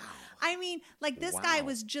like, wow. I mean, like this guy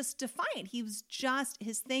was just defiant. He was just,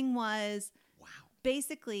 his thing was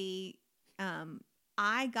basically,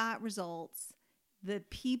 I got results. The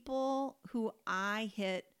people who I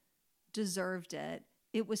hit deserved it.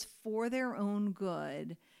 It was for their own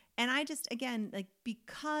good. And I just, again, like,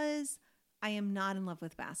 because I am not in love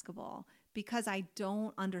with basketball, because I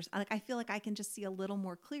don't understand, like, I feel like I can just see a little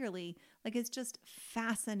more clearly. Like, it's just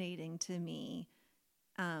fascinating to me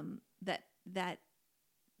that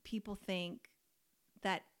people think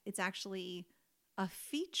that it's actually a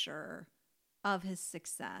feature of his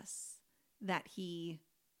success that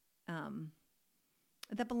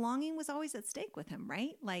that belonging was always at stake with him,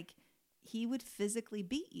 right? Like he would physically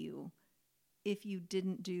beat you if you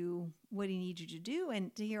didn't do what he needed you to do.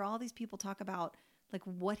 And to hear all these people talk about like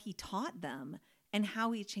what he taught them and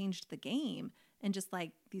how he changed the game, and just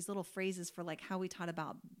like these little phrases for like how he taught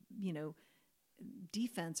about, you know,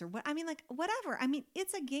 defense or what, I mean, like whatever. I mean,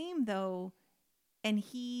 it's a game though. And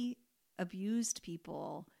he abused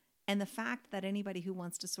people. And the fact that anybody who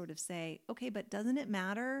wants to sort of say, okay, but doesn't it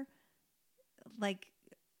matter? Like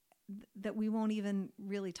that we won't even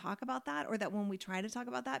really talk about that, or that when we try to talk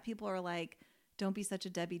about that, people are like, don't be such a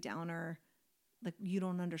Debbie Downer. Like you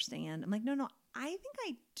don't understand. I'm like, no, I think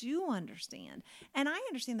I do understand. And I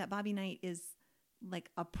understand that Bobby Knight is like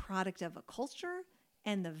a product of a culture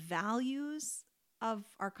and the values of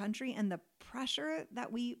our country and the pressure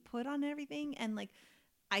that we put on everything. And like,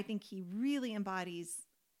 I think he really embodies,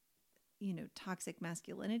 you know, toxic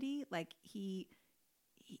masculinity. Like he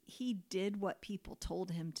did what people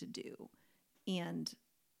told him to do, and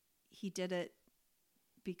he did it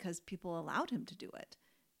because people allowed him to do it.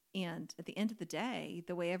 And at the end of the day,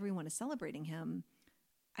 the way everyone is celebrating him,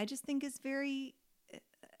 I just think is very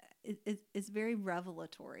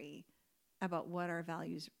revelatory about what our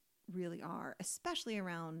values really are, especially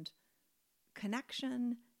around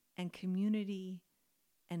connection and community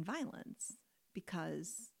and violence.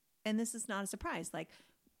 Because, and this is not a surprise, like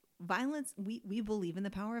violence, we believe in the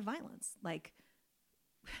power of violence, like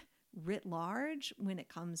writ large when it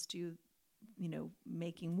comes to, you know,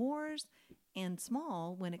 making wars, and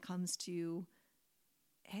small when it comes to,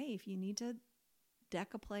 hey, if you need to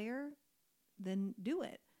deck a player, then do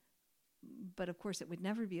it. But of course, it would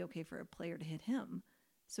never be okay for a player to hit him.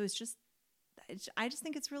 So I just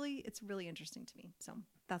think it's really interesting to me. So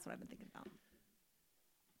that's what I've been thinking about.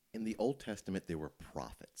 In the Old Testament, there were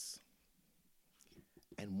prophets.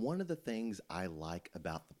 And one of the things I like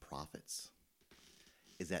about the prophets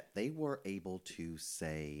is that they were able to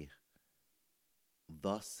say,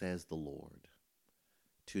 "Thus says the Lord,"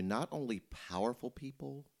 to not only powerful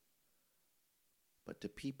people, but to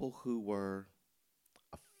people who were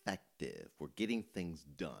effective, were getting things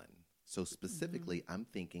done. So specifically, I'm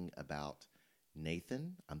thinking about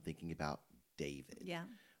Nathan. I'm thinking about David. Yeah.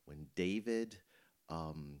 When David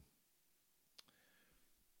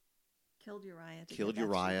killed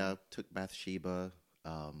Uriah, took Bathsheba.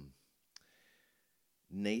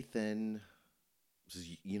 Nathan says,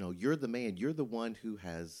 you know, you're the man. You're the one who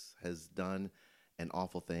has done an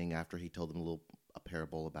awful thing after he told them a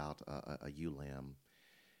parable about a ewe lamb.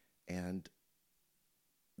 And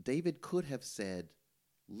David could have said,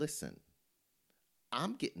 listen,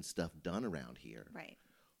 I'm getting stuff done around here. Right.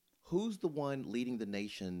 Who's the one leading the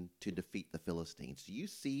nation to defeat the Philistines? Do you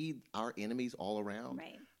see our enemies all around?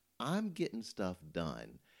 Right. I'm getting stuff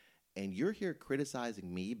done. And you're here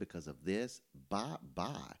criticizing me because of this? Bye.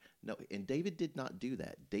 No, and David did not do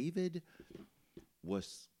that. David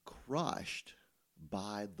was crushed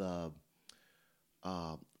by the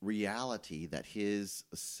reality that his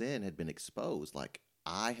sin had been exposed. Like,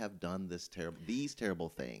 I have done these terrible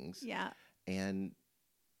things. Yeah. And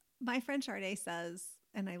my friend Sade says,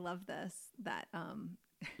 and I love this, that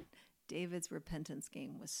David's repentance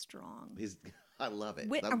game was strong. I love it.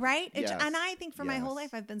 Right? Yes, and I think for my whole yes.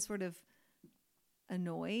 life, I've been sort of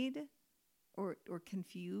annoyed or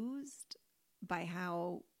confused by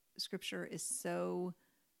how Scripture is so,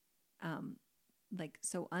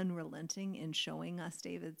 so unrelenting in showing us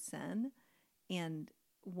David's sin, and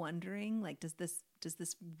wondering, like, does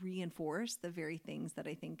this reinforce the very things that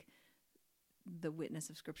I think the witness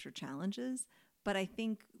of Scripture challenges? But I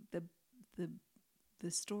think the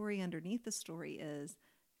story underneath the story is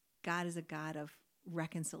God is a God of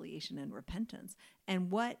reconciliation and repentance.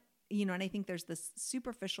 And and I think there's this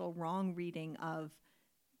superficial wrong reading of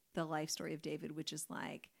the life story of David, which is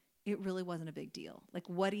like, it really wasn't a big deal. Like,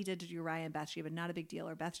 what he did to Uriah and Bathsheba, not a big deal.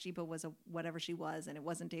 Or Bathsheba was whatever she was, and it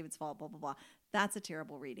wasn't David's fault, blah, blah, blah. That's a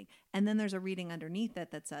terrible reading. And then there's a reading underneath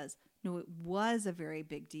it that says, no, it was a very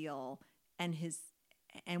big deal. And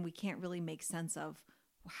we can't really make sense of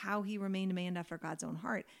how he remained a man after God's own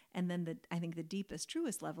heart. And then I think the deepest,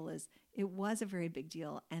 truest level is, it was a very big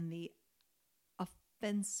deal. And the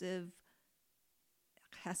offensive,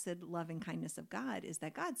 chesed, loving kindness of God is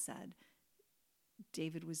that God said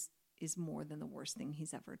David is more than the worst thing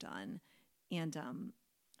he's ever done.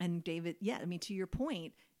 And David, to your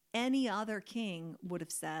point, any other king would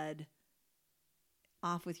have said,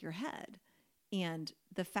 off with your head. And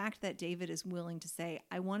the fact that David is willing to say,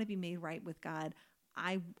 I want to be made right with God.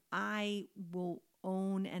 I will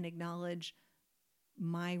own and acknowledge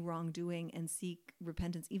my wrongdoing and seek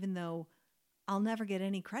repentance, even though I'll never get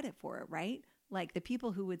any credit for it, right? Like the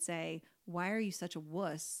people who would say, why are you such a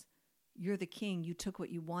wuss? You're the king. You took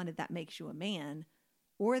what you wanted. That makes you a man.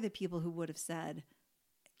 Or the people who would have said,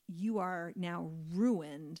 you are now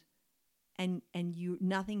ruined, and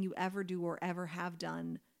nothing you ever do or ever have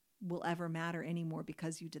done will ever matter anymore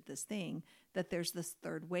because you did this thing. That there's this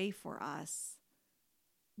third way for us,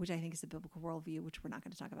 which I think is a biblical worldview, which we're not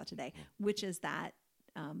going to talk about today, which is that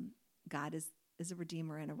God is a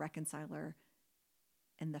redeemer and a reconciler,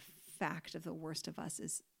 and the fact of the worst of us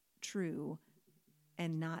is true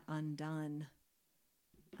and not undone.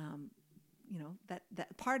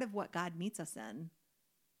 That part of what God meets us in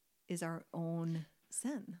is our own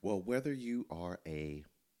sin. Well, whether you are a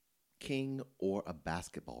king or a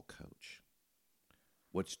basketball coach,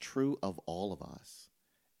 what's true of all of us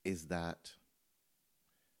is that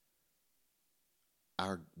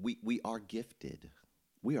we are gifted.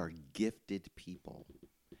 We are gifted people.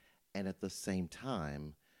 And at the same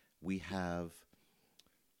time, we have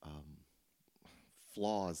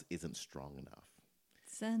flaws isn't strong enough.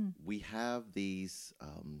 Sin. We have these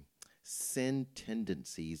sin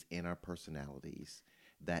tendencies in our personalities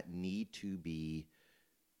that need to be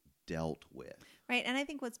dealt with. Right. And I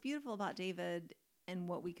think what's beautiful about David and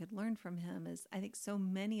what we could learn from him is, I think so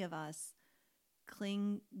many of us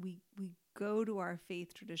we go to our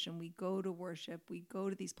faith tradition, we go to worship, we go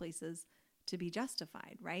to these places to be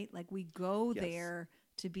justified, right? Like we go there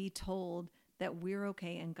to be told that we're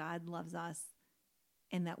okay and God loves us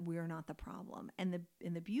and that we're not the problem. And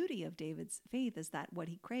the beauty of David's faith is that what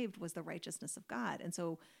he craved was the righteousness of God. And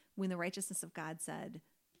so when the righteousness of God said,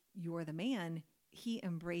 you're the man, he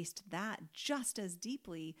embraced that just as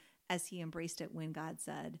deeply as he embraced it when God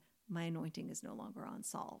said, my anointing is no longer on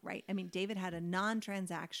Saul, right? I mean, David had a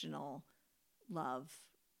non-transactional love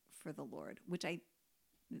for the Lord, which I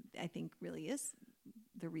think really is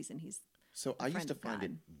the reason he's So I used to find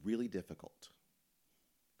it really difficult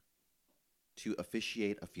to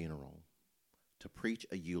officiate a funeral, to preach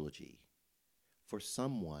a eulogy for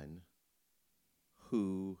someone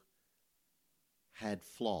who had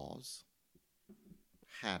flaws,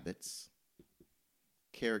 habits,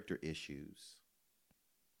 character issues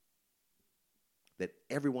that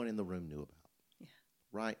everyone in the room knew about. Yeah.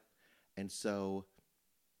 Right? And so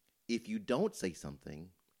if you don't say something,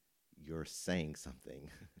 you're saying something.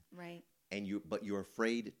 Right. But you're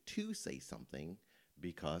afraid to say something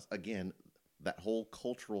because, again, that whole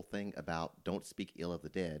cultural thing about don't speak ill of the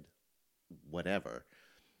dead, whatever.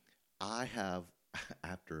 I have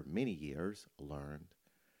after many years, learned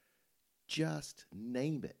just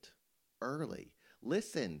name it early.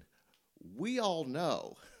 Listen, we all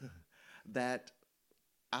know that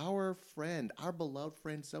our friend, our beloved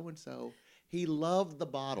friend so-and-so, he loved the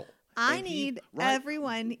bottle. I need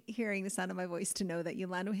everyone hearing the sound of my voice to know that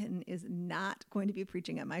Eulando Hinton is not going to be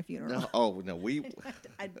preaching at my funeral. No, we...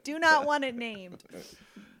 I do not want it named.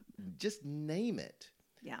 Just name it.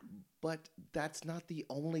 Yeah. But that's not the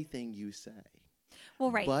only thing you say.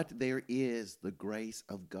 Well, right. But there is the grace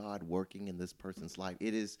of God working in this person's life.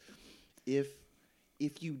 It is, if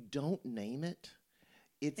you don't name it,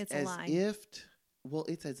 it's as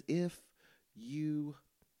if you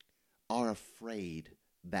are afraid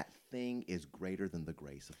that thing is greater than the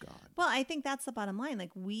grace of God. Well, I think that's the bottom line.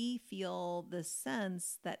 Like, we feel the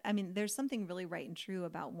sense that, I mean, there's something really right and true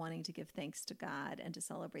about wanting to give thanks to God and to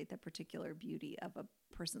celebrate the particular beauty of a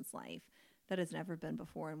person's life that has never been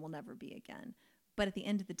before and will never be again. But at the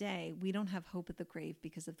end of the day, we don't have hope at the grave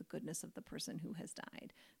because of the goodness of the person who has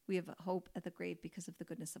died. We have hope at the grave because of the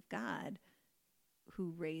goodness of God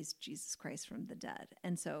who raised Jesus Christ from the dead.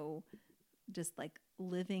 And so just like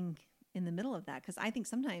living in the middle of that, because I think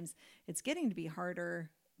sometimes it's getting to be harder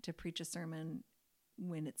to preach a sermon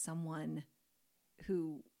when it's someone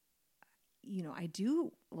who, you know, I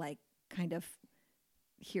do like kind of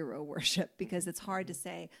hero worship, because it's hard to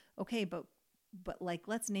say, okay, but like,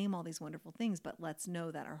 let's name all these wonderful things, but let's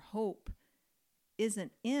know that our hope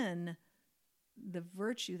isn't in the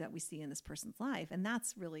virtue that we see in this person's life. And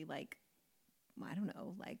that's really like, I don't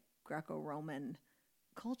know, like Greco-Roman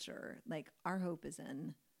culture. Like, our hope is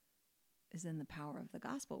in the power of the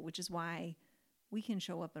gospel, which is why we can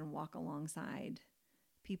show up and walk alongside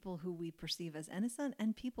people who we perceive as innocent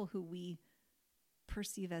and people who we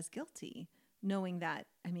perceive as guilty, knowing that,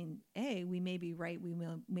 I mean, we may be right, we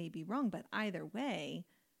may be wrong, but either way,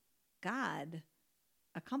 God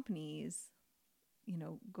accompanies, you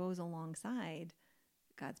know, goes alongside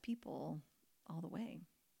God's people all the way.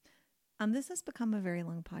 This has become a very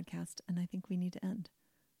long podcast, and I think we need to end.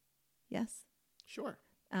 Yes? Sure.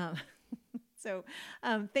 So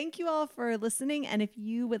thank you all for listening. And if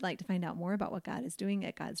you would like to find out more about what God is doing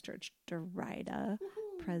at God's Church, Wright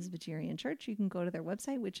Presbyterian Church, you can go to their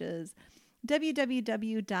website, which is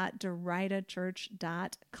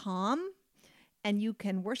www.derridachurch.com. And you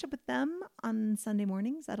can worship with them on Sunday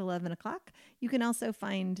mornings at 11 o'clock. You can also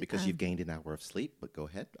find... Because you've gained an hour of sleep, but go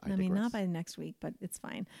ahead. I mean, not by next week, but it's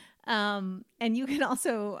fine. And you can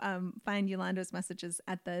also find Eulando's messages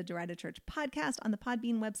at the Derrida Church podcast on the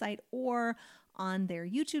Podbean website or on their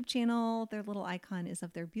YouTube channel. Their little icon is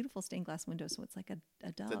of their beautiful stained glass window, so it's like a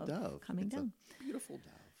dove coming down. A beautiful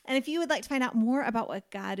dove. And if you would like to find out more about what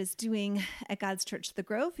God is doing at God's Church, The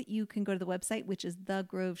Grove, you can go to the website, which is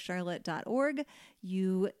thegrovecharlotte.org.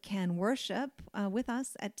 You can worship with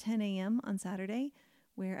us at 10 a.m. on Saturday,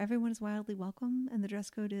 where everyone is wildly welcome, and the dress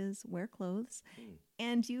code is wear clothes.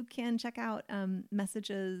 And you can check out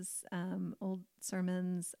messages, old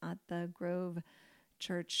sermons at the Grove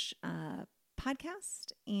Church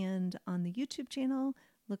podcast, and on the YouTube channel,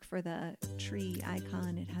 look for the tree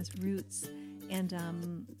icon. It has roots. And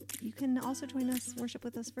you can also join us, worship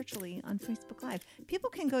with us virtually on Facebook Live. People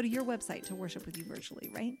can go to your website to worship with you virtually,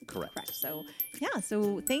 right? Correct. So, yeah.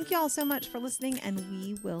 So thank you all so much for listening, and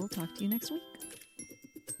we will talk to you next week.